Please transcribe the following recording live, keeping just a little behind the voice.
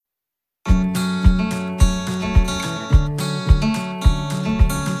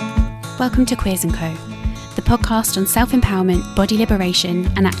Welcome to Queers & Co, the podcast on self-empowerment, body liberation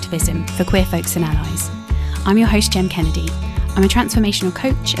and activism for queer folks and allies. I'm your host, Jem Kennedy. I'm a transformational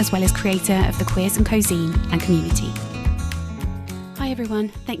coach as well as creator of the Queers & Co zine and community. Hi everyone,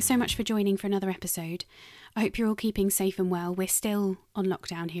 thanks so much for joining for another episode. I hope you're all keeping safe and well. We're still on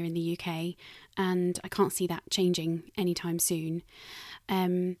lockdown here in the UK and I can't see that changing anytime soon.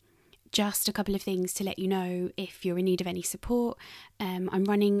 Just a couple of things to let you know if you're in need of any support. I'm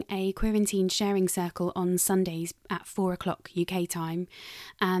running a Queer and Teen sharing circle on Sundays at 4 o'clock UK time,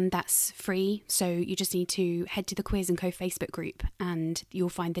 and that's free. So you just need to head to the Queers & Co Facebook group and you'll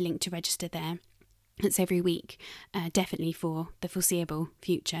find the link to register there. It's every week, definitely for the foreseeable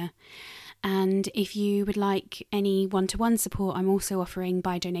future. And if you would like any one-to-one support, I'm also offering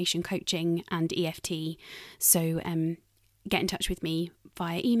by donation coaching and EFT. So get in touch with me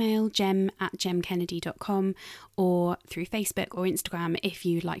via email, jem@jemkennedy.com, or through Facebook or Instagram if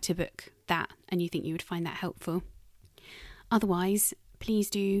you'd like to book that and you think you would find that helpful. Otherwise, please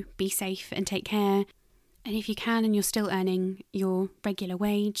do be safe and take care. And if you can and you're still earning your regular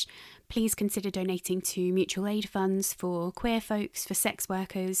wage, please consider donating to mutual aid funds for queer folks, for sex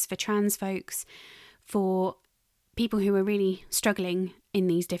workers, for trans folks, for people who are really struggling in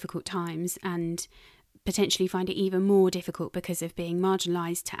these difficult times and potentially find it even more difficult because of being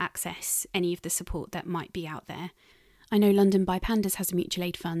marginalised to access any of the support that might be out there. I know London by Pandas has a mutual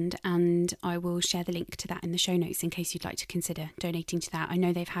aid fund and I will share the link to that in the show notes in case you'd like to consider donating to that. I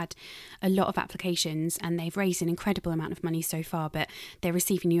know they've had a lot of applications and they've raised an incredible amount of money so far, but they're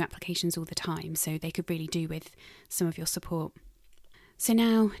receiving new applications all the time, so they could really do with some of your support. So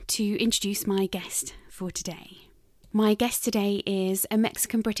now to introduce my guest for today. My guest today is a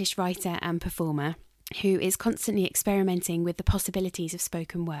Mexican-British writer and performer who is constantly experimenting with the possibilities of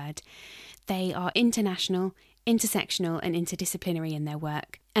spoken word. They are international, intersectional and interdisciplinary in their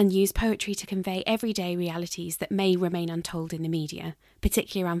work and use poetry to convey everyday realities that may remain untold in the media,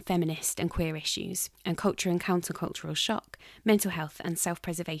 particularly around feminist and queer issues, and culture and countercultural shock, mental health and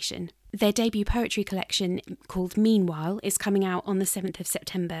self-preservation. Their debut poetry collection called Meanwhile is coming out on the 7th of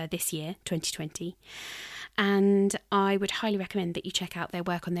September this year, 2020. And I would highly recommend that you check out their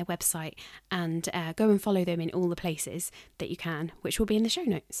work on their website and go and follow them in all the places that you can, which will be in the show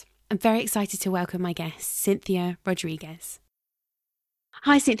notes. I'm very excited to welcome my guest, Cynthia Rodriguez.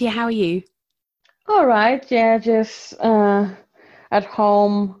 Hi, Cynthia, how are you? All right, yeah, just at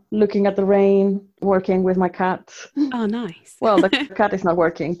home, looking at the rain, working with my cat. Oh, nice. Well, the cat is not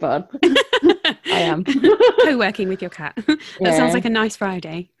working, but I am. Co-working with your cat. That sounds like a nice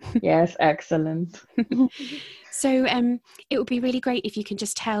Friday. Yes, excellent. So it would be really great if you can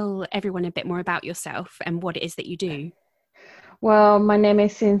just tell everyone a bit more about yourself and what it is that you do. Well, my name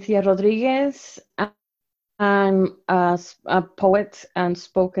is Cynthia Rodriguez. I'm a poet and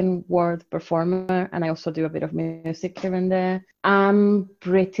spoken word performer, and I also do a bit of music here and there. I'm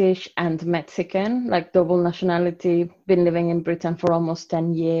British and Mexican, like double nationality, been living in Britain for almost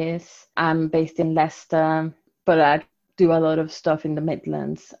 10 years. I'm based in Leicester, but I do a lot of stuff in the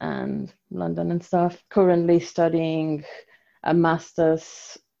Midlands and London and stuff. Currently studying a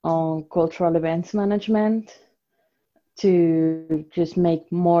master's on cultural events management to just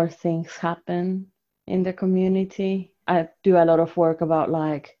make more things happen in the community. I do a lot of work about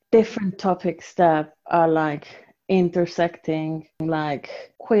like different topics that are like intersecting,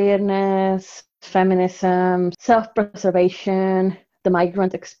 like queerness, feminism, self-preservation, the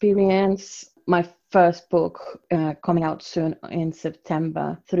migrant experience. My first book coming out soon in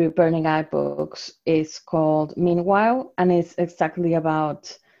September through Burning Eye Books is called Meanwhile, and it's exactly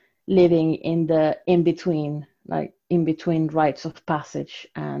about living in the in-between, like in between rites of passage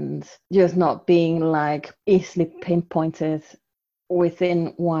and just not being like easily pinpointed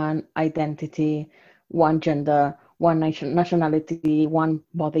within one identity, one gender, one nationality, one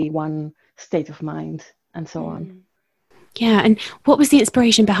body, one state of mind, and so on. Yeah, and what was the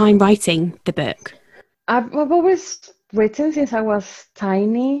inspiration behind writing the book? I've always written since I was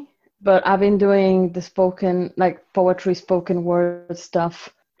tiny, but I've been doing the spoken, like poetry, spoken word stuff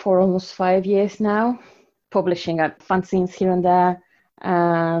for almost 5 years now. Publishing at fanzines here and there,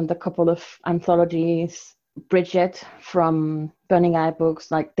 and a couple of anthologies. Bridget from Burning Eye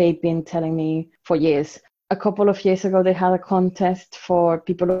Books, like they've been telling me for years. A couple of years ago, they had a contest for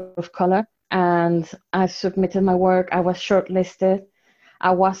people of color, and I submitted my work. I was shortlisted.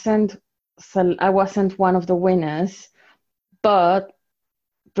 I wasn't one of the winners, but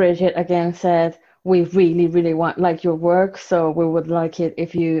Bridget again said, "We really, really want like your work, so we would like it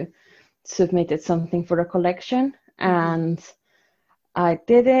if you submitted something for a collection." And I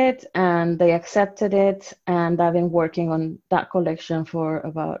did it and they accepted it, and I've been working on that collection for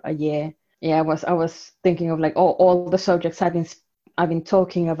about a year. Yeah, I was thinking of like all the subjects I've been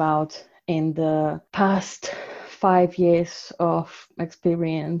talking about in the past 5 years of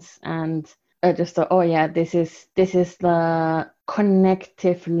experience, and I just thought, oh yeah, this is the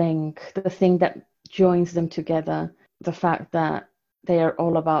connective link, the thing that joins them together. The fact that they are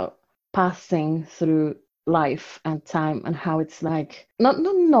all about passing through life and time, and how it's like not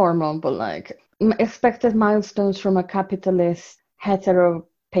normal, but like expected milestones from a capitalist, hetero,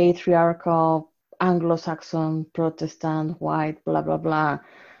 patriarchal, Anglo-Saxon, Protestant, white, blah blah blah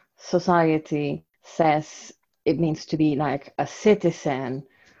society says it needs to be like a citizen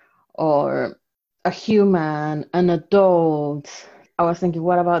or a human, an adult. I was thinking,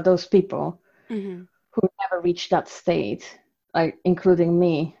 what about those people Mm-hmm. who never reached that state, like including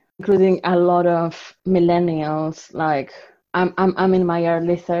me, including a lot of millennials. Like I'm in my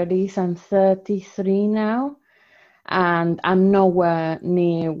early 30s. I'm 33 now, and I'm nowhere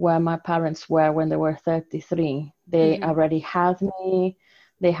near where my parents were when they were 33. They Mm-hmm. already had me.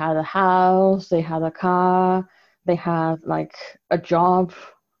 They had a house. They had a car. They had like a job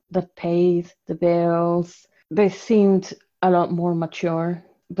that paid the bills. They seemed a lot more mature,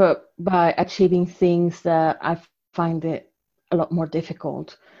 but by achieving things that I find it a lot more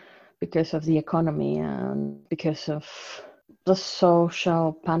difficult because of the economy and because of the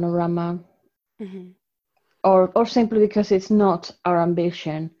social panorama, Mm-hmm. or simply because it's not our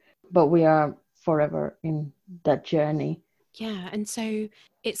ambition, but we are forever in that journey. Yeah. And so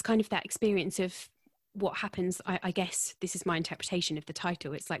it's kind of that experience of what happens. I guess this is my interpretation of the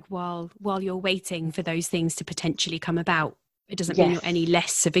title. It's like while you're waiting for those things to potentially come about, it doesn't mean you're Yes, any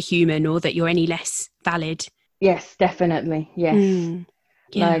less of a human or that you're any less valid. yes, definitely, yes. Mm.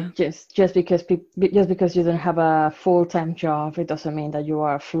 Yeah. Like just because you don't have a full-time job, it doesn't mean that you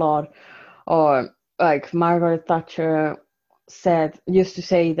are flawed. Or like Margaret Thatcher used to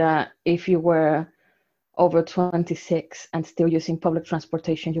say that if you were over 26 and still using public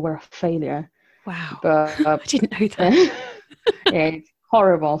transportation, you were a failure. Wow. I But didn't know that. yeah, it's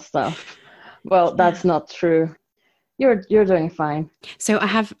horrible stuff. Well, Yeah. that's not true. You're doing fine. So I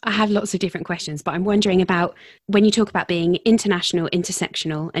have lots of different questions, but I'm wondering about when you talk about being international,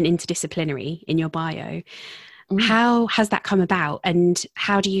 intersectional, and interdisciplinary in your bio, Mm. how has that come about and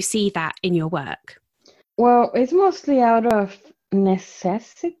how do you see that in your work? Well, it's mostly out of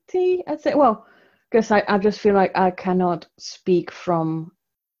necessity, I'd say. Well, because I just feel like I cannot speak from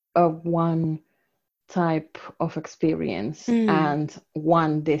a one type of experience Mm. and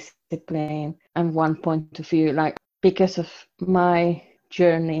one discipline and one point of view. Like, because of my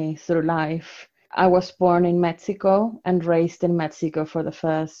journey through life, I was born in Mexico and raised in Mexico for the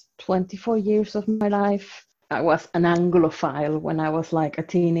first 24 years of my life. I was an Anglophile when I was like a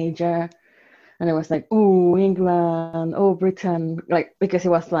teenager. And I was like, oh, England, oh, Britain, like, because it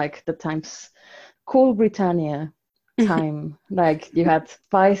was like the times cool Britannia time. Like, you had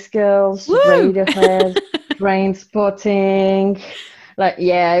Spice Girls, Woo! Radiohead, Train Spotting. Like,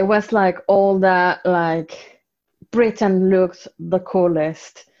 yeah, it was like all that, like, Britain looked the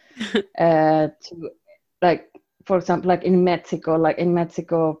coolest. To like, for example, like in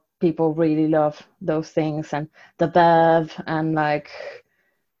Mexico, people really love those things, and the Bev and like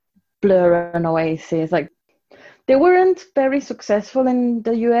Blur and Oasis. Like, they weren't very successful in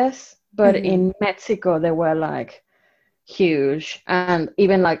the US, but Mhm. in Mexico they were like huge. And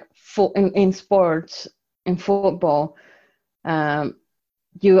even like in sports, in football, um,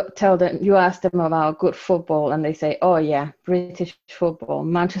 you ask them about good football, and they say, "Oh yeah, British football,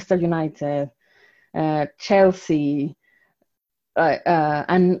 Manchester United, Chelsea."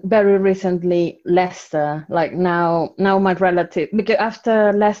 And very recently Leicester. Like now my relative, because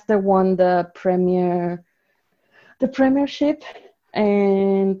after Leicester won the Premiership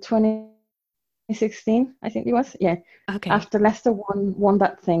in 2016, I think it was. Yeah, Okay. after Leicester won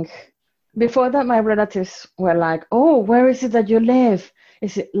that thing. Before that, my relatives were like, "Oh, where is it that you live?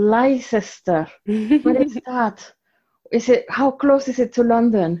 Is it Leicester? Where is that? Is it how close is it to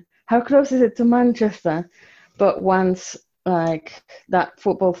London? How close is it to Manchester?" But once like that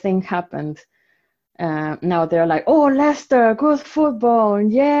football thing happened, now they're like, "Oh, Leicester, good football,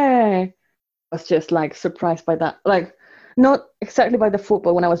 yeah." Was just like surprised by that. Like, not exactly by the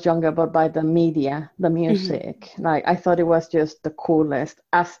football when I was younger, but by the media, the Mhm. music. Like, I thought it was just the coolest.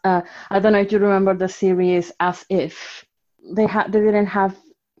 As I don't know if you remember the series As If. They didn't have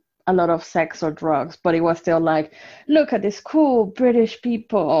a lot of sex or drugs, but it was still like, look at this cool British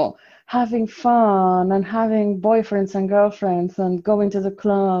people having fun and having boyfriends and girlfriends and going to the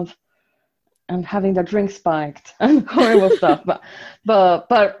club. and having their drink spiked and horrible stuff.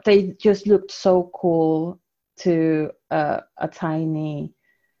 But they just looked so cool to a tiny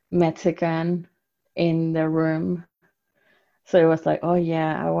Mexican in the room. So it was like, oh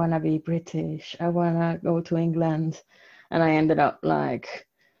yeah, I want to be British. I want to go to England. And I ended up like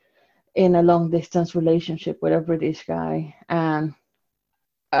in a long distance relationship with a British guy. And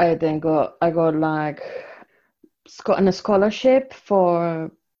I got like a scholarship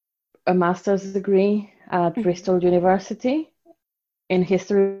for a master's degree at Bristol University in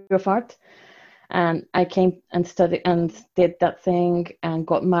history of art. And I came and studied and did that thing and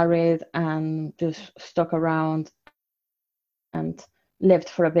got married and just stuck around and lived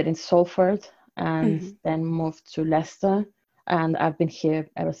for a bit in Salford and then moved to Leicester. And I've been here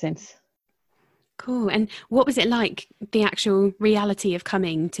ever since. Cool. And what was it like, the actual reality of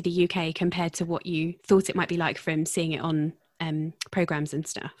coming to the UK compared to what you thought it might be like from seeing it on programs and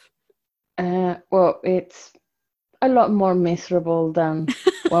stuff? Well, it's a lot more miserable than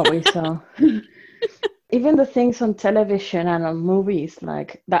what we saw. Even the things on television and on movies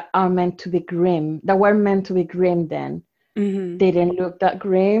like that are meant to be grim, that were meant to be grim then, didn't look that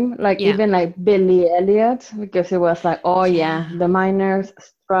grim. Like even like Billy Elliot, because it was like, oh yeah, the miners'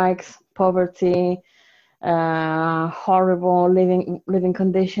 strikes, poverty, horrible living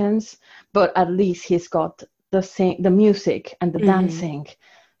conditions, but at least he's got the music and the dancing.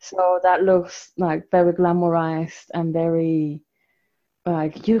 So that looks like very glamorized and very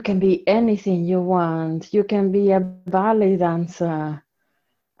like you can be anything you want. You can be a ballet dancer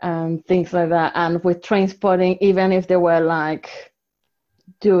and things like that. And with Trainspotting, even if they were like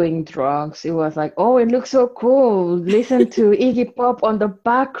doing drugs, it was like, oh, it looks so cool. Listen to Iggy Pop on the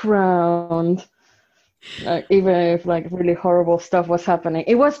background. Like even if like really horrible stuff was happening,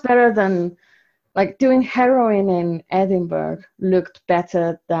 it was better than like doing heroin in Edinburgh looked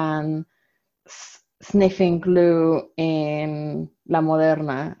better than sniffing glue in La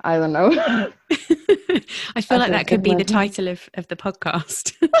Moderna. I don't know. I feel like that could be the title of the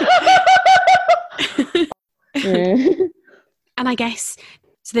podcast. And I guess,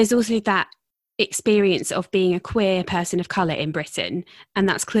 so there's also that experience of being a queer person of colour in Britain, and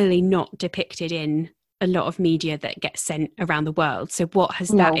that's clearly not depicted in a lot of media that gets sent around the world. So what has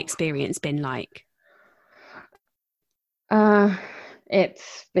that experience been like?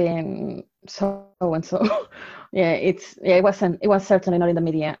 It's been so and so. It was certainly not in the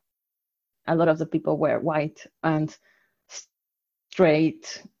media. A lot of the people were white and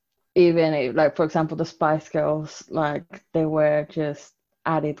straight, even if, like, for example, the Spice Girls, like they were just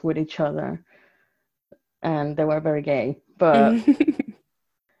at it with each other and they were very gay, but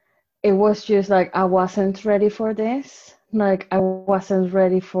it was just like I wasn't ready for this. Like I wasn't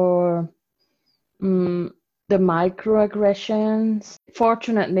ready for the microaggressions.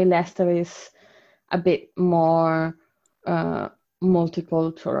 Fortunately, Leicester is a bit more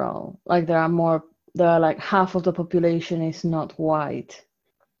multicultural. Like there are like half of the population is not white,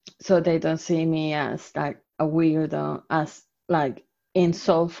 so they don't see me as like a weirdo. As like in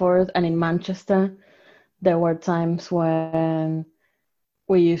Salford and in Manchester, there were times when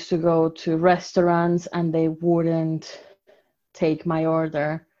we used to go to restaurants and they wouldn't take my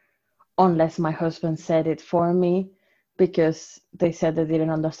order unless my husband said it for me, because they said they didn't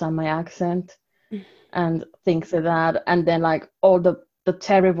understand my accent and things like that. And then like all the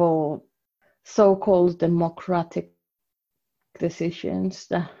terrible so-called democratic decisions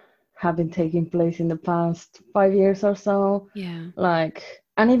that have been taking place in the past 5 years or so. Yeah. Like,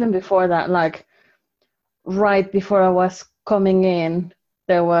 and even before that, like right before I was coming in,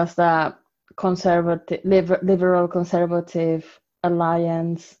 there was that liberal conservative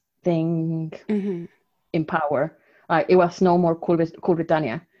alliance thing in power. Like it was no more Cool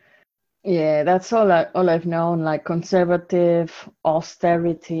Britannia. Yeah, that's all I've known. Like conservative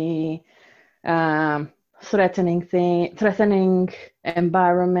austerity, threatening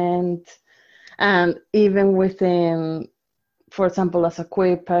environment, and even within, for example, as a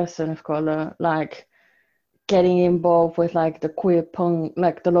queer person of color, like getting involved with like the queer punk,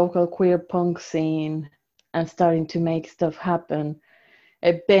 like the local queer punk scene, and starting to make stuff happen,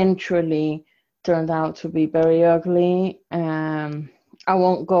 eventually turned out to be very ugly. I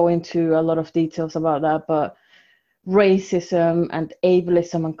won't go into a lot of details about that, but racism and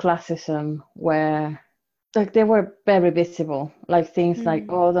ableism and classism were like they were very visible. Like things like,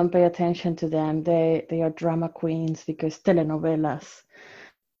 oh, don't pay attention to them. They are drama queens because telenovelas.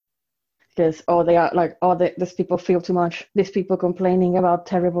 Because they are like, these people feel too much. These people complaining about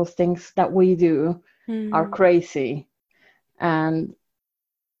terrible things that we do are crazy. And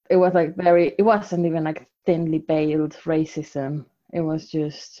it was like it wasn't even like thinly veiled racism. It was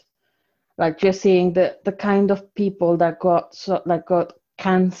just Like just seeing the kind of people that got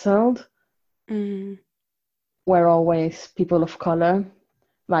cancelled Mm. were always people of color,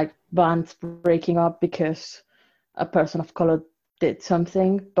 like bands breaking up because a person of color did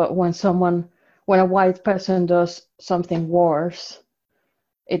something. But when a white person does something worse,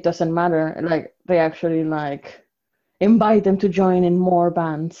 it doesn't matter. Like they actually like invite them to join in more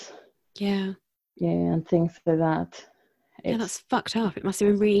bands, Yeah. yeah, and things like that. Yeah, that's It's fucked up. It must have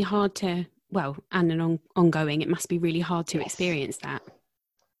been really hard to, well, and ongoing, it must be really hard to yes, experience that.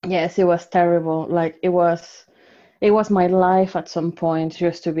 yes, it was terrible. Like it was my life at some point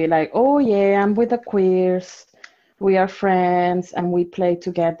just to be like, oh yeah, I'm with the queers, we are friends, and we play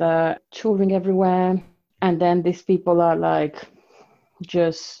together, touring everywhere. And then these people are like,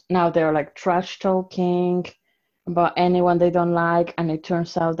 just now they're like trash talking about anyone they don't like, and it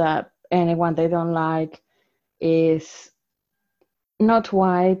turns out that anyone they don't like is not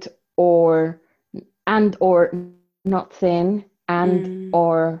white or or not thin and Mm.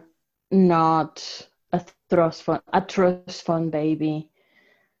 or not a trust fund baby.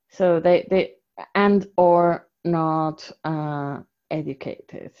 So they and or not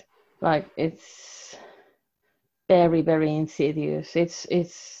educated. Like it's very, very insidious.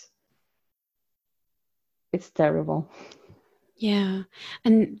 It's terrible. Yeah.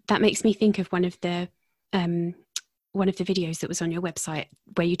 And that makes me think of um one of the videos that was on your website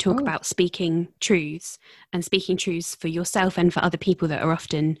where you talk Oh, about speaking truths and speaking truths for yourself and for other people that are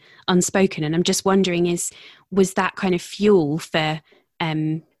often unspoken. And I'm just wondering, was that kind of fuel for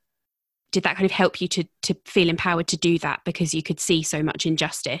did that kind of help you to feel empowered to do that because you could see so much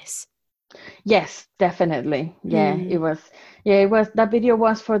injustice? yes, definitely. Mm. It was that video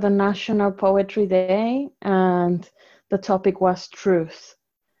was for the National Poetry Day, and the topic was truth,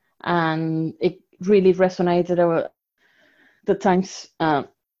 and it really resonated over the times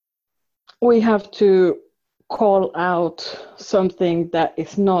we have to call out something that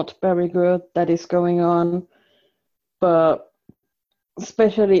is not very good that is going on, but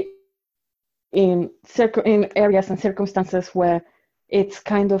especially in areas and circumstances where it's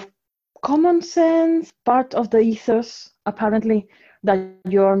kind of common sense, part of the ethos, apparently, that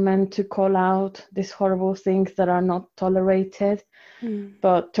you're meant to call out these horrible things that are not tolerated. Mm.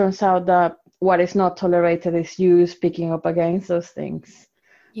 But turns out that what is not tolerated is you speaking up against those things.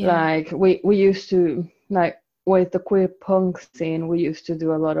 Yeah. Like we used to, like with the queer punk scene, we used to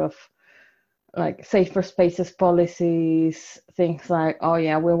do a lot of like safer spaces policies, things like, oh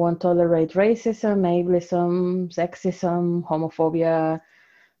yeah, we won't tolerate racism, ableism, sexism, homophobia,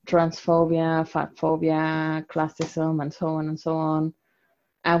 transphobia, fatphobia, classism, and so on and so on.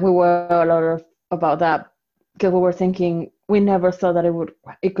 And we were a lot of about that because we were thinking we never thought that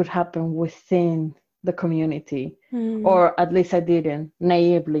it could happen within the community, Mm. or at least I didn't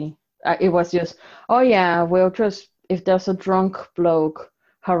naively. It was just, oh yeah, we'll just if there's a drunk bloke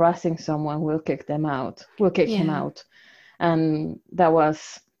harassing someone, we'll kick them out. We'll kick him Yeah. out, and that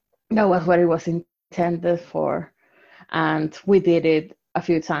was what it was intended for. And we did it a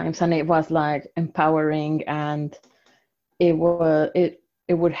few times, and it was like empowering, and it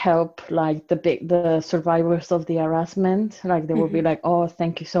would help like the survivors of the harassment, like they would be Hmm. like, oh,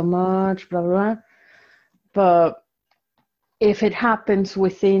 thank you so much, blah blah blah. But if it happens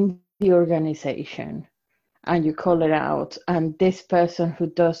within the organization and you call it out, and this person who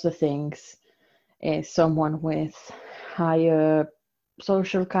does the things is someone with higher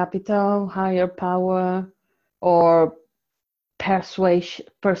social capital, higher power, or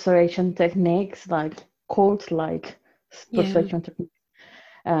persuasion techniques like cult like Yeah. persuasion techniques,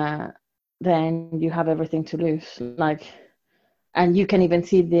 uh, then you have everything to lose. Like, and you can even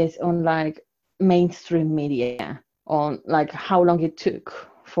see this on like mainstream media on like how long it took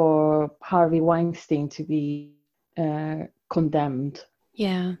for Harvey Weinstein to be condemned.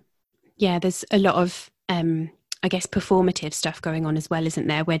 Yeah. Yeah. There's a lot of I guess performative stuff going on as well, isn't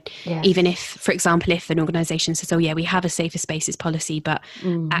there? Where even if, Yes. for example, if an organisation says, "Oh yeah, we have a safer spaces policy," but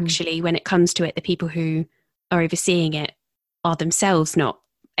Hmm. actually, when it comes to it, the people who are overseeing it are themselves not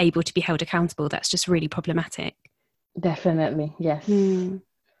able to be held accountable. That's just really problematic. Definitely, yes. Hmm.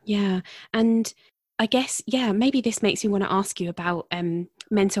 Yeah. And I guess, yeah, maybe this makes me want to ask you about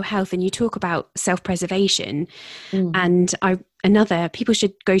mental health. And you talk about self-preservation. Hmm. And people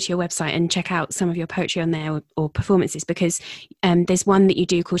should go to your website and check out some of your poetry on there or performances, because there's one that you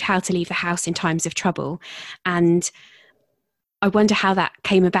do called How to Leave the House in Times of Trouble. And I wonder how that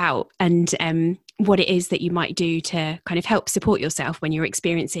came about, and what it is that you might do to kind of help support yourself when you're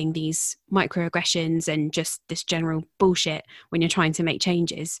experiencing these microaggressions and just this general bullshit when you're trying to make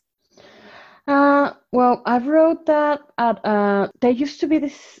changes. Well, I wrote that at there used to be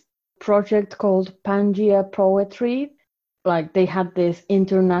this project called Pangea Poetry. Like they had this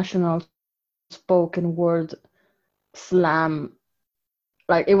international spoken word slam.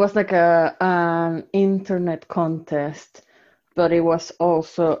 Like it was like an internet contest, but it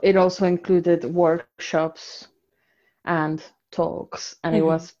also included workshops and talks, and it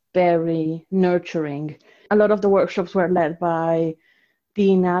was very nurturing. A lot of the workshops were led by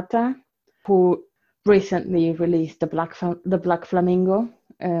Dean Atta, who recently released the Black Flamingo,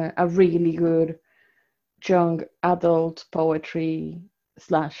 a really good young adult poetry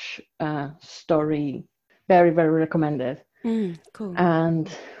slash story. Very, very recommended. Cool. And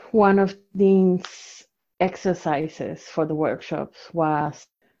one of Dean's exercises for the workshops was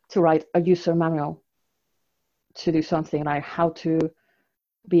to write a user manual to do something like how to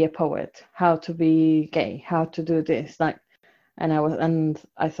be a poet, how to be gay, how to do this, like. And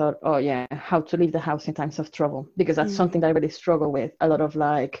I thought, oh yeah, how to leave the house in times of trouble, because that's something that I really struggle with. A lot of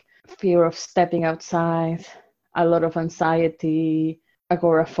like fear of stepping outside, a lot of anxiety,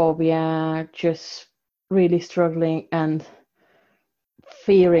 agoraphobia, just really struggling and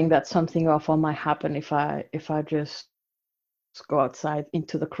fearing that something awful might happen if I just go outside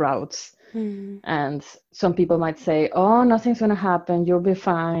into the crowds. And some people might say, oh, nothing's going to happen, you'll be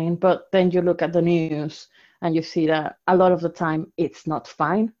fine. But then you look at the news and you see that a lot of the time it's not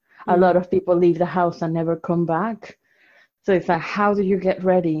fine. A lot of people leave the house and never come back. So it's like, how do you get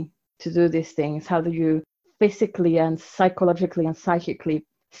ready to do these things? How do you physically and psychologically and psychically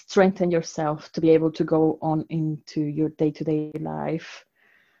strengthen yourself to be able to go on into your day-to-day life?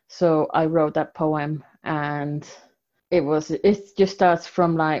 So I wrote that poem, and it just starts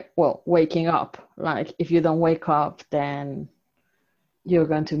from like, well, waking up. Like if you don't wake up, then you're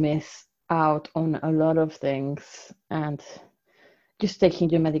going to miss out on a lot of things. And just taking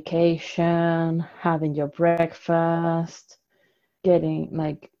your medication, having your breakfast, getting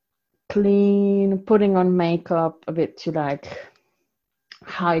like clean, putting on makeup a bit to like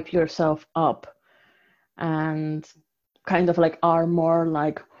hype yourself up, and kind of like armor,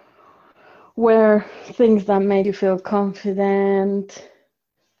 like wear things that make you feel confident,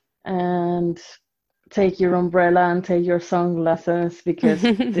 and take your umbrella and take your sunglasses, because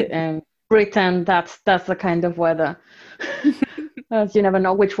Britain, that's the kind of weather. You never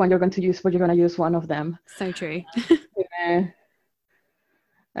know which one you're going to use, but you're going to use one of them. So true. Yeah.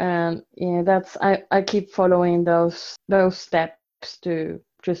 And yeah, that's I keep following those steps to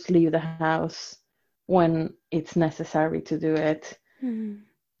just leave the house when it's necessary to do it.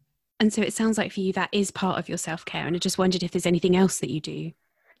 And so it sounds like for you that is part of your self-care, and I just wondered if there's anything else that you do.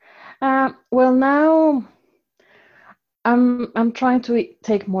 Well, now I'm trying to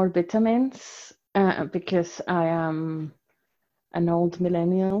take more vitamins because I am an old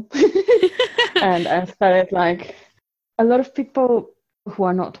millennial. And I started, like, a lot of people who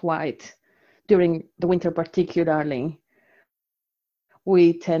are not white during the winter particularly,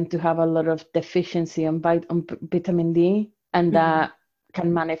 we tend to have a lot of deficiency on vitamin D, and that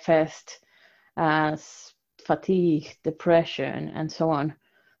can manifest as fatigue, depression, and so on.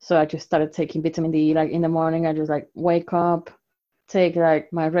 So I just started taking vitamin D. Like in the morning, I just like wake up, take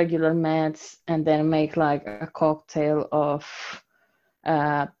like my regular meds, and then make like a cocktail of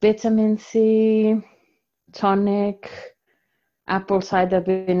vitamin C, tonic, apple cider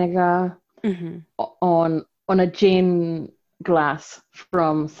vinegar on a gin glass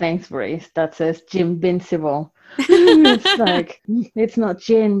from Sainsbury's that says Gin-vincible. It's like, it's not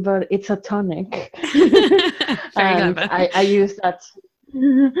gin, but it's a tonic. And I use that.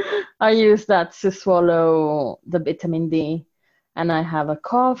 I use that to swallow the vitamin D, and I have a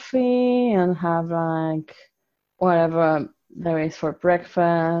coffee and have like whatever there is for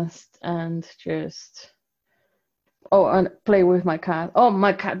breakfast, and just and play with my cat. Oh,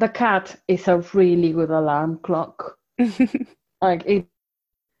 the cat is a really good alarm clock. Like it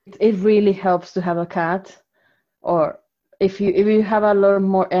really helps to have a cat. Or if you have a lot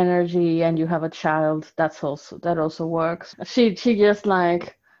more energy and you have a child, that also works. She just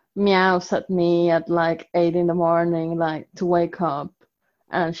like meows at me at like 8 a.m, like to wake up,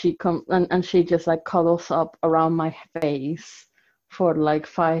 and she and she just like cuddles up around my face for like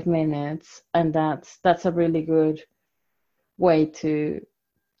 5 minutes, and that's a really good way to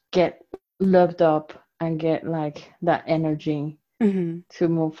get loved up and get like that energy to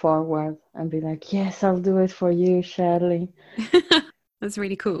move forward and be like, yes, I'll do it for you, Shirley. That's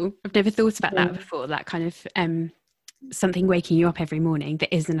really cool. I've never thought about that before. That kind of something waking you up every morning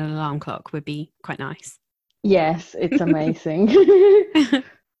that isn't an alarm clock would be quite nice. Yes, it's amazing.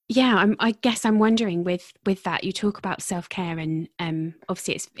 Yeah, I guess I'm wondering with that, you talk about self-care, and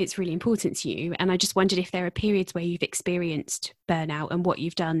obviously it's really important to you, and I just wondered if there are periods where you've experienced burnout and what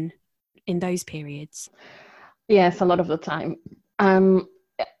you've done in those periods? Yes, a lot of the time.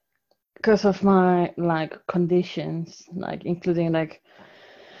 Because of my like conditions, like including like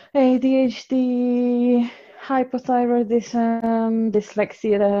ADHD, hypothyroidism,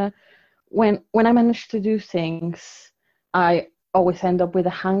 dyslexia. When I manage to do things, I always end up with a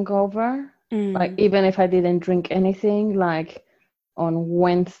hangover. Like even if I didn't drink anything, like on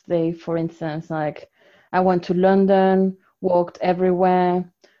Wednesday, for instance, like I went to London, walked everywhere,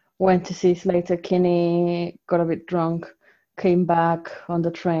 went to see Slater Kinney, got a bit drunk, came back on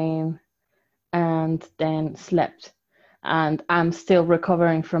the train, and then slept. And I'm still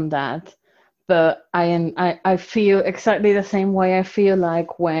recovering from that. But I feel exactly the same way I feel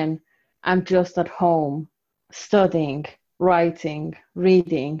like when I'm just at home studying, writing,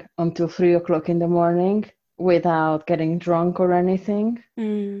 reading until 3 o'clock in the morning without getting drunk or anything.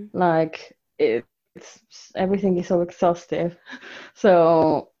 Like it's everything is so exhaustive.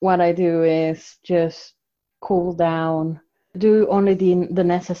 So what I do is just cool down, do only the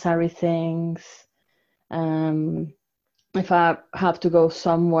necessary things. If I have to go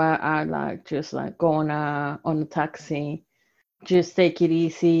somewhere, I like just like go on a taxi, just take it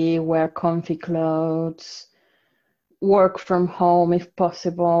easy, wear comfy clothes, work from home if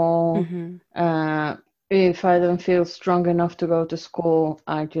possible. If I don't feel strong enough to go to school,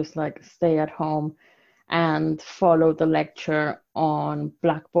 I just like stay at home and follow the lecture on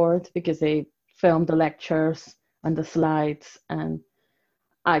Blackboard because they film the lectures and the slides, and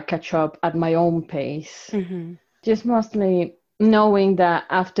I catch up at my own pace. Just mostly knowing that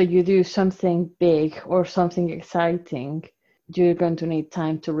after you do something big or something exciting, you're going to need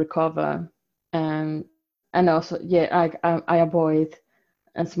time to recover. And also, yeah, I avoid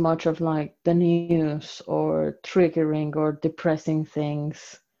as much of like the news or triggering or depressing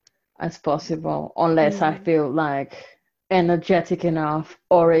things as possible, unless I feel like energetic enough,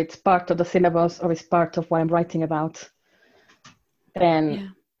 or it's part of the syllabus, or it's part of what I'm writing about.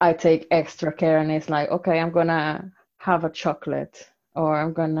 Then I take extra care, and it's like, okay, I'm gonna have a chocolate, or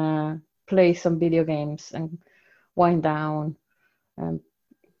I'm gonna play some video games and wind down and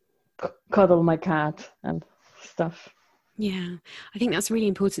cuddle my cat and stuff. Yeah, I think that's really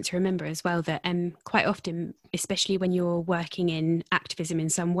important to remember as well, that quite often, especially when you're working in activism in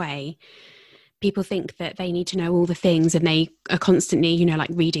some way, people think that they need to know all the things, and they are constantly, you know, like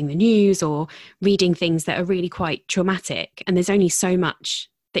reading the news or reading things that are really quite traumatic. And there's only so much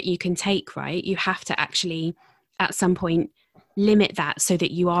that you can take, right? You have to actually, at some point, limit that so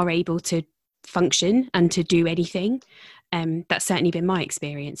that you are able to function and to do anything. That's certainly been my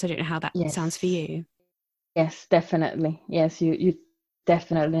experience. I don't know how that sounds for you. Yes, definitely. Yes, you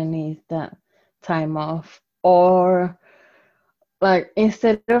definitely need that time off. Or like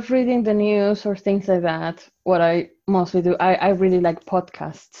instead of reading the news or things like that, what I mostly do, I really like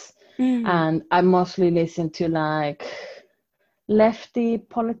podcasts. And I mostly listen to like lefty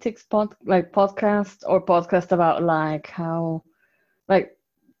politics podcast, or podcast about like how like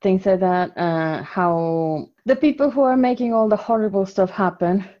things like that, how the people who are making all the horrible stuff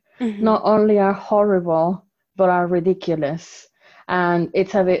happen not only are horrible but are ridiculous. And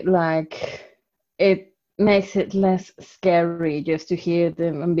it's a bit like, it makes it less scary just to hear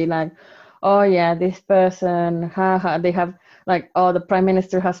them and be like, oh yeah, this person, haha, they have like, oh, the prime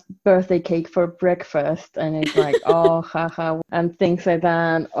minister has birthday cake for breakfast, and it's like, oh, haha, and things like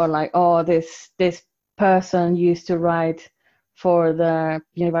that. Or like, oh, this person used to write for the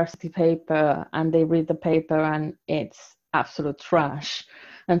university paper, and they read the paper and it's absolute trash,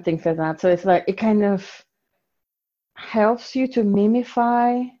 and things like that. So it's like, it kind of helps you to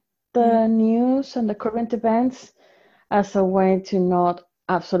mimify the news and the current events as a way to not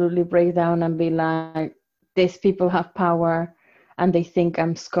absolutely break down and be like, these people have power and they think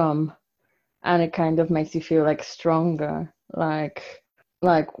I'm scum. And it kind of makes you feel like stronger. Like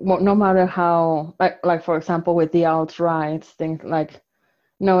no matter how, like for example, with the alt-right things, like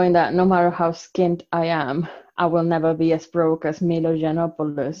knowing that no matter how skint I am, I will never be as broke as Milo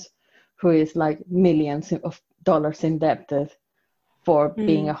Yiannopoulos, who is like millions of dollars indebted for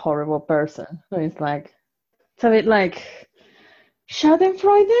being a horrible person. So it's like, it's a bit like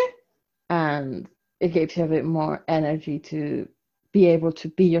Schadenfreude, and it gives you a bit more energy to be able to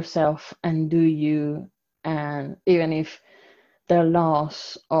be yourself and do you. And even if the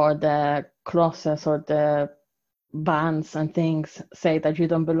laws or the clauses or the bans and things say that you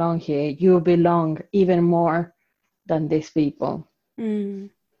don't belong here, you belong even more than these people.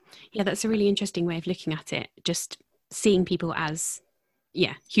 Yeah, that's a really interesting way of looking at it. Just seeing people as,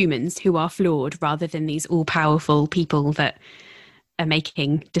 humans who are flawed, rather than these all-powerful people that are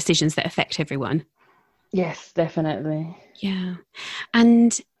making decisions that affect everyone. Yes, definitely. Yeah.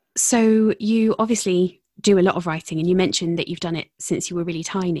 And So you obviously do a lot of writing, and you mentioned that you've done it since you were really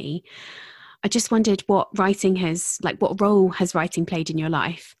tiny. I just wondered what role has writing played in your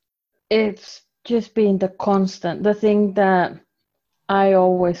life? It's just been the thing that I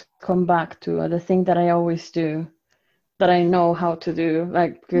always come back to, or the thing that I always do, that I know how to do.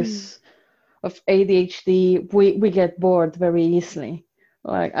 Like, Mm. because of ADHD, we get bored very easily.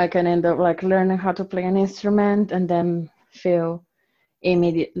 Like, I can end up like learning how to play an instrument and then feel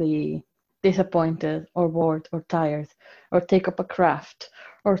immediately disappointed or bored or tired, or take up a craft,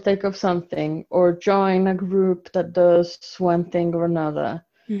 or take up something, or join a group that does one thing or another.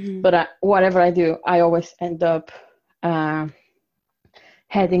 Hmm. But whatever I do, I always end up uh,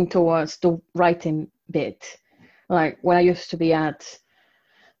 heading towards the writing bit. Like when I used to be at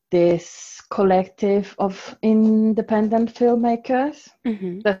this collective of independent filmmakers,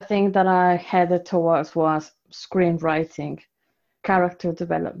 Hmm. the thing that I headed towards was screenwriting, character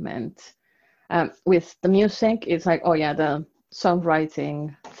development. With the music, it's like, oh yeah, the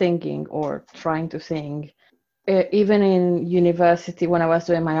songwriting, singing, or trying to sing. Even in university, when I was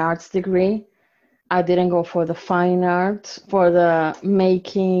doing my arts degree, I didn't go for the fine art, for the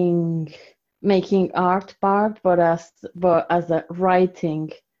making art part, but as the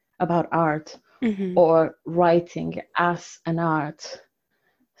writing about art, Hmm. or writing as an art.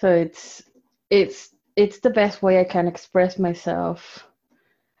 So it's the best way I can express myself.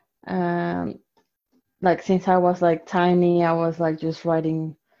 Um, like since I was like tiny, I was like just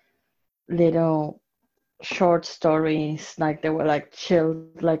writing little short stories, like they were like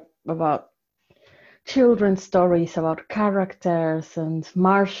like about children's stories about characters and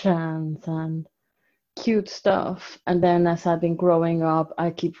Martians and cute stuff. And then as I've been growing up,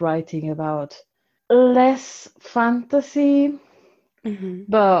 I keep writing about less fantasy, Hmm.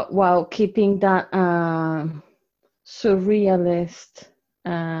 but while keeping that surrealist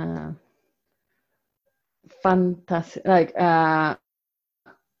uh, fantasy, like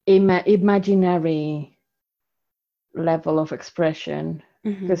imaginary level of expression,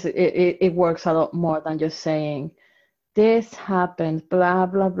 Hmm. because it works a lot more than just saying this happened, blah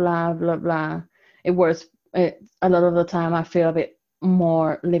blah blah blah blah. It works. A lot of the time I feel a bit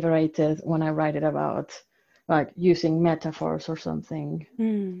more liberated when I write it about like using metaphors or something.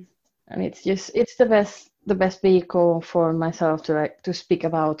 Mm. And it's the best vehicle for myself to like to speak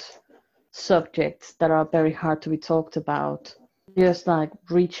about subjects that are very hard to be talked about. Just like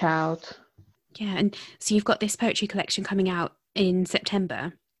reach out. Yeah, and so you've got this poetry collection coming out in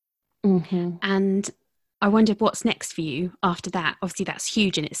September, Hmm. and I wondered what's next for you after that. Obviously, that's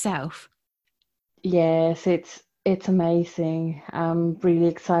huge in itself. Yes, it's amazing. I'm really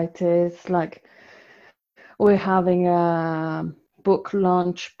excited. Like we're having a book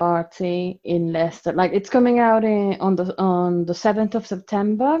launch party in Leicester. Like it's coming out on the 7th of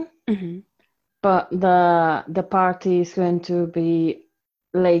September, Hmm. but the party is going to be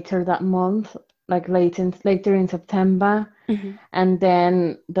later that month, like later in September. Hmm. And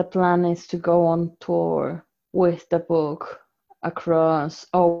then the plan is to go on tour with the book across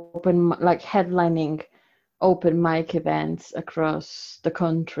like headlining open mic events across the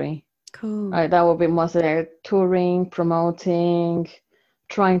country. Cool. That will be mostly touring, promoting,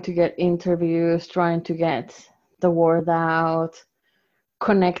 trying to get interviews, trying to get the word out,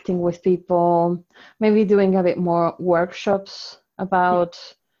 connecting with people, maybe doing a bit more workshops about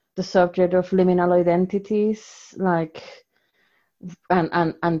the subject of liminal identities, like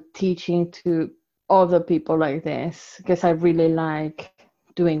and teaching to other people like this, because I really like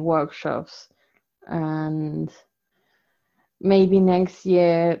doing workshops. And maybe next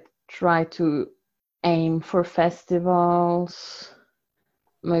year try to aim for festivals,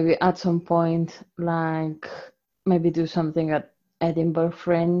 maybe at some point, like maybe do something at Edinburgh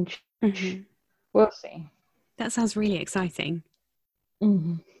Fringe. Hmm. We'll see. That sounds really exciting.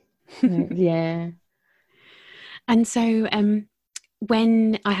 Hmm. Yeah. And so,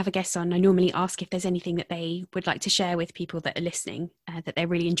 when I have a guest on, I normally ask if there's anything that they would like to share with people that are listening that they're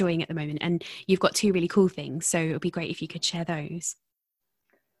really enjoying at the moment. And you've got two really cool things, so it would be great if you could share those.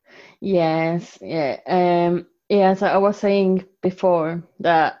 Yes. Yeah. Yeah. So I was saying before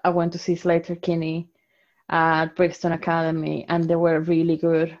that I went to see Slater Kinney at Brixton Academy, and they were really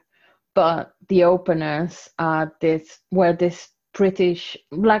good. But the openers were this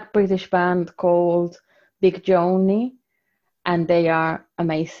Black British band called Big Joni, and they are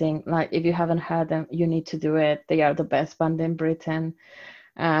amazing. Like if you haven't heard them, you need to do it. They are the best band in Britain,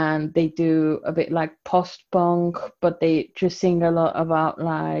 and they do a bit like post-punk, but they just sing a lot about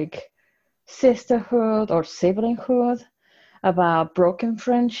like sisterhood or siblinghood, about broken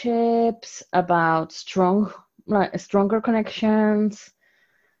friendships, about stronger connections,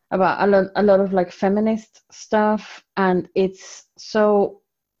 about a lot of like feminist stuff, and it's so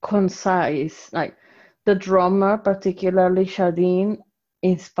concise. Like the drummer, particularly Shardine,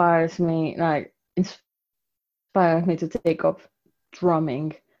 inspires me to take up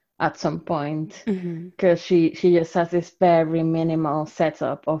drumming at some point, because she just has this very minimal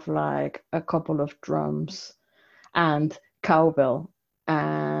setup of like a couple of drums and cowbell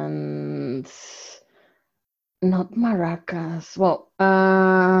and not maracas. Well,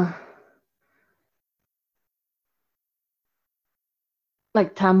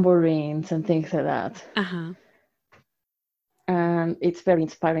 like tambourines and things like that. And it's very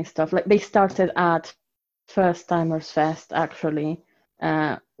inspiring stuff. Like they started at First Timers Fest, actually,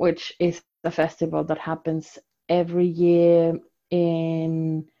 which is a festival that happens every year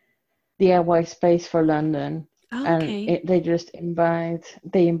in the Airway Space for London. Okay. And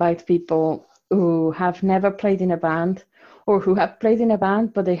they invite people who have never played in a band, or who have played in a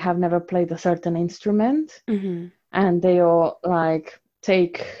band but they have never played a certain instrument, and they all like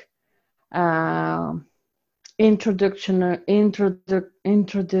take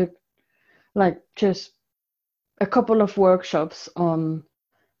like just a couple of workshops on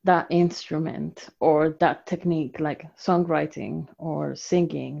that instrument or that technique, like songwriting or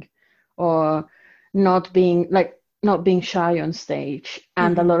singing, or not being shy on stage.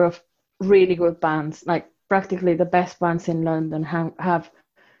 And a lot of really good bands, like practically the best bands in London, have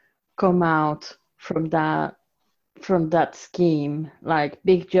come out from that scheme, like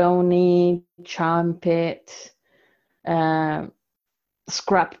Big Joni, Trumpet,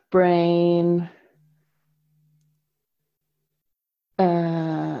 Scrap Brain,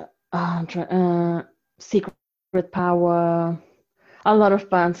 Secret Power. A lot of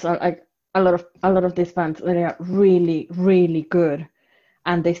bands are like a lot of these bands, they are really, really good,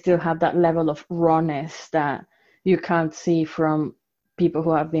 and they still have that level of rawness that you can't see from people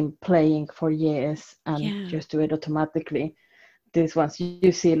who have been playing for years and just do it automatically. These ones,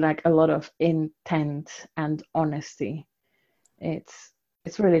 you see like a lot of intent and honesty. It's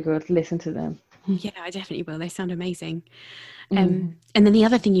really good. Listen to them. Yeah, I definitely will. They sound amazing. And then the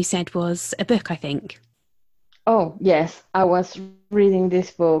other thing you said was a book, I think. Oh yes, I was reading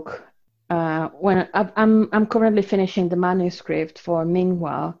this book when I'm currently finishing the manuscript for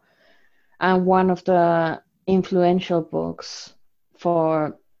Mingwa, and one of the influential books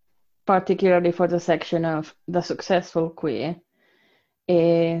for particularly for the section of the successful queer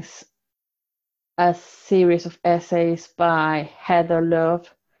is a series of essays by Heather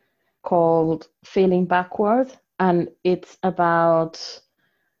Love called Feeling Backward, and it's about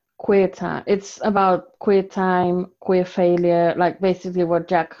queer time. It's about queer time, queer failure, like basically what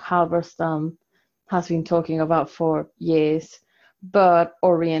Jack Halberstam has been talking about for years, but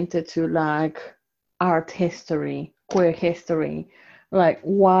oriented to like art history, queer history. Like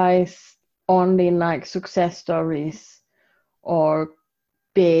why only like success stories or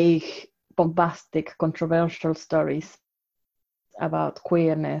big, bombastic, controversial stories about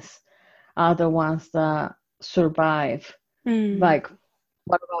queerness are the ones that survive. Like,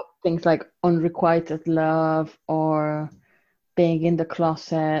 what about things like unrequited love, or being in the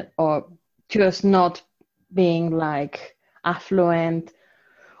closet, or just not being like affluent,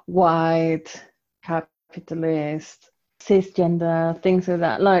 white, capitalist, cisgender, things like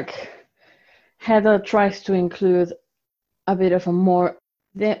that? Like, Heather tries to include a bit of a more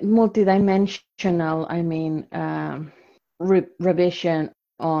multidimensional, revision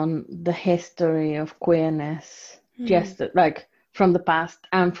on the history of queerness, just like from the past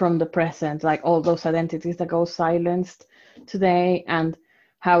and from the present, like all those identities that go silenced today, and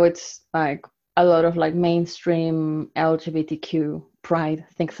how it's like a lot of like mainstream LGBTQ pride,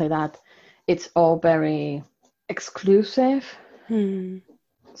 things like that. It's all very exclusive. So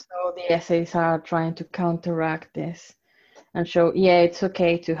the essays are trying to counteract this and show, yeah, it's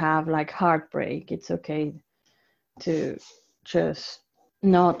okay to have like heartbreak. It's okay to just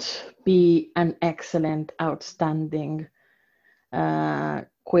not be an excellent, outstanding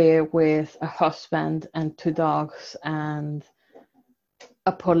queer with a husband and 2 dogs and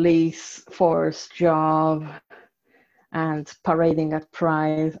a police force job and parading at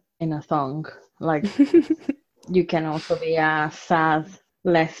Pride in a thong. Like, you can also be a sad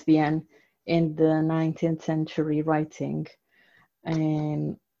lesbian in the 19th century writing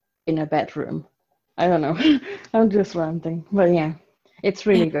in a bedroom. I don't know. I'm just ranting. But yeah, it's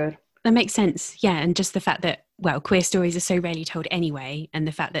really good. That makes sense. Yeah. And just the fact that, well, queer stories are so rarely told anyway. And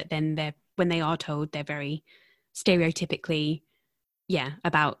the fact that then when they are told, they're very stereotypically,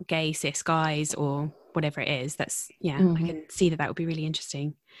 about gay cis guys or whatever it is. That's, I can see that would be really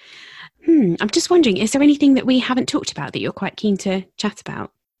interesting. I'm just wondering, is there anything that we haven't talked about that you're quite keen to chat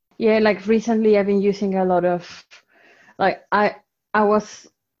about? Yeah, like recently I've been using a lot of like I was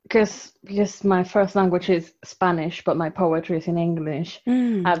because my first language is Spanish, but my poetry is in English.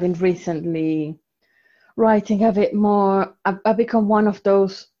 Mm. I've been recently writing a bit more. I've become one of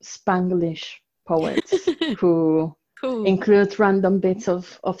those Spanglish poets who Cool. includes random bits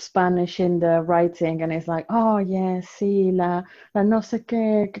of Spanish in the writing, and it's like, oh yeah, sí, la no sé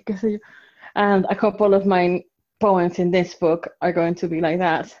qué, qué sé yo. And a couple of my poems in this book are going to be like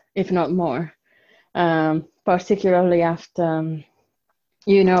that, if not more. Particularly after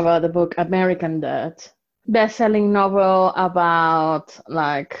you know about the book American Dirt, best-selling novel about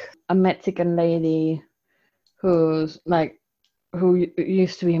like a Mexican lady who's like who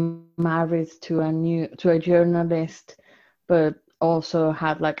used to be married to a journalist, but also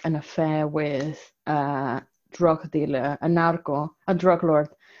had like an affair with a drug dealer, a drug lord,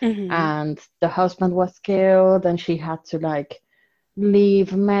 Hmm. and the husband was killed, and she had to like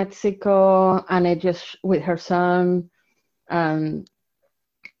leave Mexico, and it just with her son, and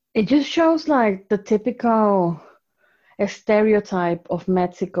it just shows like the typical stereotype of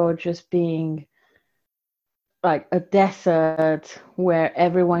Mexico just being like a desert where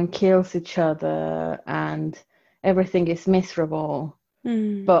everyone kills each other and everything is miserable,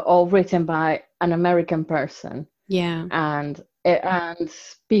 Mm. but all written by an American person. Yeah. And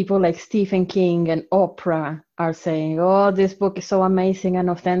people like Stephen King and Oprah are saying, "Oh, this book is so amazing and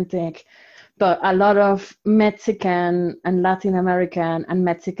authentic." But a lot of Mexican and Latin American and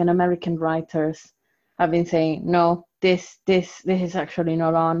Mexican American writers have been saying, "No, this is actually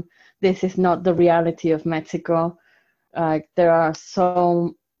not on. This is not the reality of Mexico. Like there are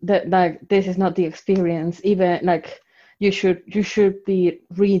so that like this is not the experience. Even like you should be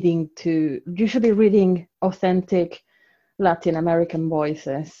reading authentic Latin American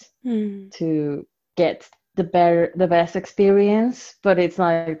voices Mm. to get the best experience." But it's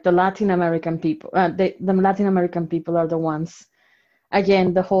like the Latin American people, the Latin American people are the ones.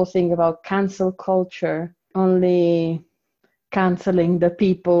 Again, the whole thing about cancel culture, only canceling the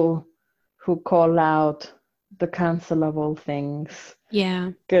people who call out the cancelable things.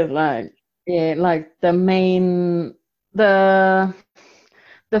 Yeah. Cause like yeah, like the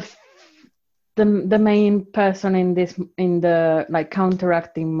the the main person in the like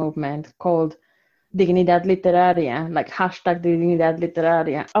counteracting movement called Dignidad Literaria, like hashtag Dignidad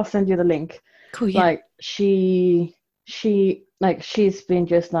Literaria. I'll send you the link. Cool. Yeah. Like she's been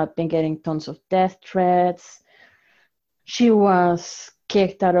just not been getting tons of death threats. She was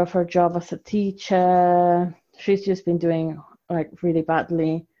kicked out of her job as a teacher. She's just been doing like really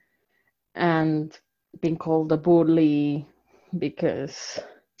badly and been called a bully because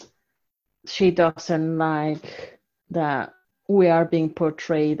she doesn't like that we are being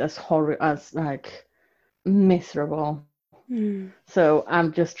portrayed as as like miserable. Mm. So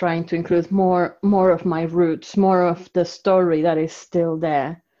I'm just trying to include more of my roots, more of the story that is still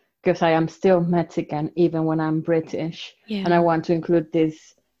there, because I am still Mexican even when I'm British, and I Yeah. want to include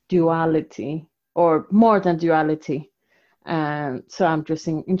this duality or more than duality. And so I'm just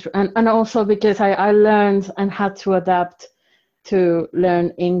and also because I learned and had to adapt to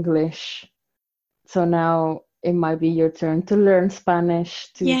learn English. So now it might be your turn to learn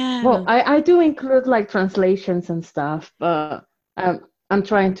Spanish too. Well, Yeah. I do include like translations and stuff, but I'm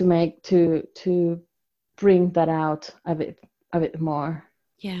trying to to bring that out a bit more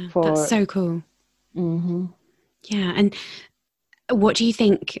Yeah. That's for. so cool. Hmm. Yeah. And what do you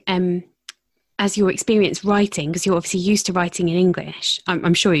think, as your experience writing, because you're obviously used to writing in English,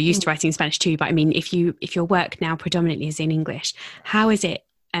 I'm sure you're used to writing in Spanish too, but I mean, if your work now predominantly is in English, how is it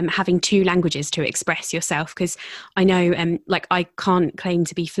having two languages to express yourself? Because I know, like, I can't claim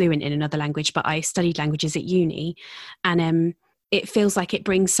to be fluent in another language, but I studied languages at uni, and it feels like it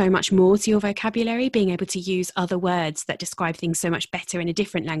brings so much more to your vocabulary, being able to use other words that describe things so much better in a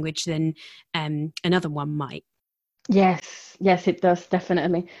different language than another one might. Yes, it does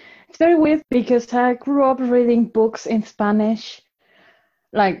definitely. It's very weird because I grew up reading books in Spanish,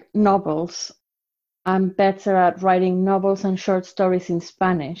 like novels. I'm better at writing novels and short stories in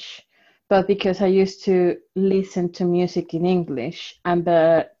Spanish, but because I used to listen to music in English, I'm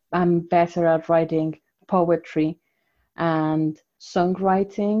better at writing poetry and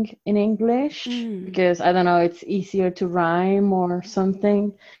songwriting in English Mm. because I don't know, it's easier to rhyme or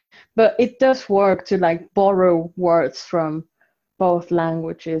something. But it does work to like borrow words from both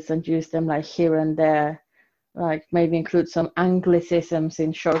languages and use them like here and there, like maybe include some anglicisms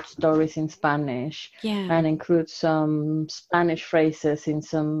in short stories in Spanish Yeah. and include some Spanish phrases in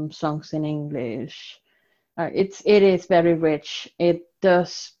some songs in English. It is very rich. It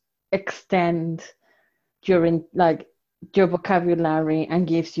does extend during like your vocabulary and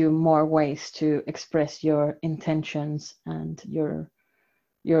gives you more ways to express your intentions and your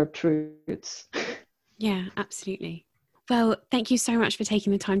truths. Yeah, absolutely. Well, thank you so much for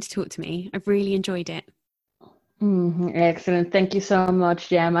taking the time to talk to me. I've really enjoyed it. Excellent. Thank you so much,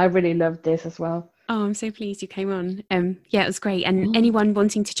 Jam. I really loved this as well. Oh, I'm so pleased you came on. Yeah, it was great. And anyone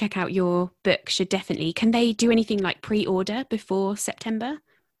wanting to check out your book should definitely. Can they do anything like pre-order before September?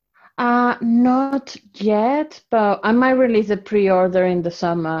 Not yet, but I might release a pre-order in the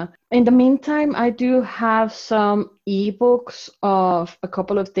summer. In the meantime, I do have some ebooks of a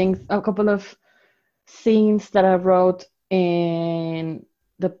couple of things, a couple of scenes that I wrote in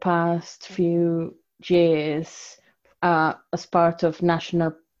the past few years as part of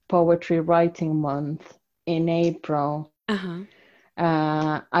National Poetry Writing Month in April. Uh-huh.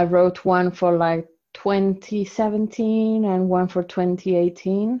 I wrote one for like 2017 and one for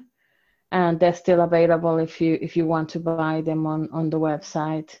 2018, and they're still available if you want to buy them on the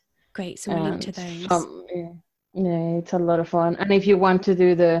website. Great. So we'll link to those. Yeah, it's a lot of fun. And if you want to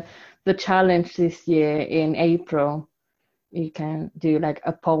do the challenge this year in April, you can do like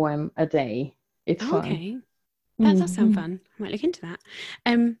a poem a day. It's fun. Okay. That does sound fun. I might look into that.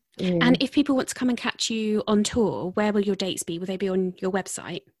 And if people want to come and catch you on tour, where will your dates be? Will they be on your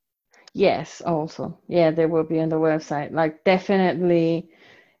website? Yes, also. Yeah, they will be on the website. Like definitely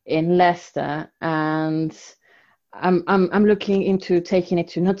in Leicester, and I'm looking into taking it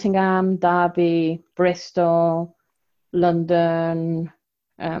to Nottingham, Derby, Bristol, London,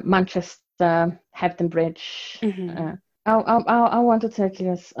 Manchester, Hebden Bridge. I want to take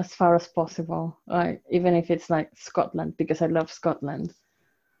it as far as possible, like even if it's like Scotland, because I love Scotland,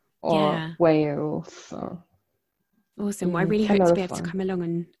 or Wales. Or, awesome. Well, I really hope to be able to come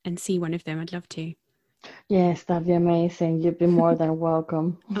along and see one of them. I'd love to. Yes, that'd be amazing. You'd be more than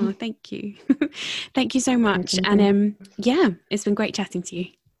welcome. Oh, thank you. Thank you so much. And it's been great chatting to you.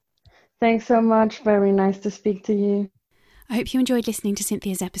 Thanks so much. Very nice to speak to you. I hope you enjoyed listening to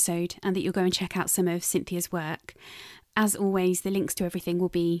Cynthia's episode and that you'll go and check out some of Cynthia's work. As always, the links to everything will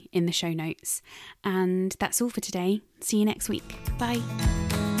be in the show notes. And that's all for today. See you next week. Bye.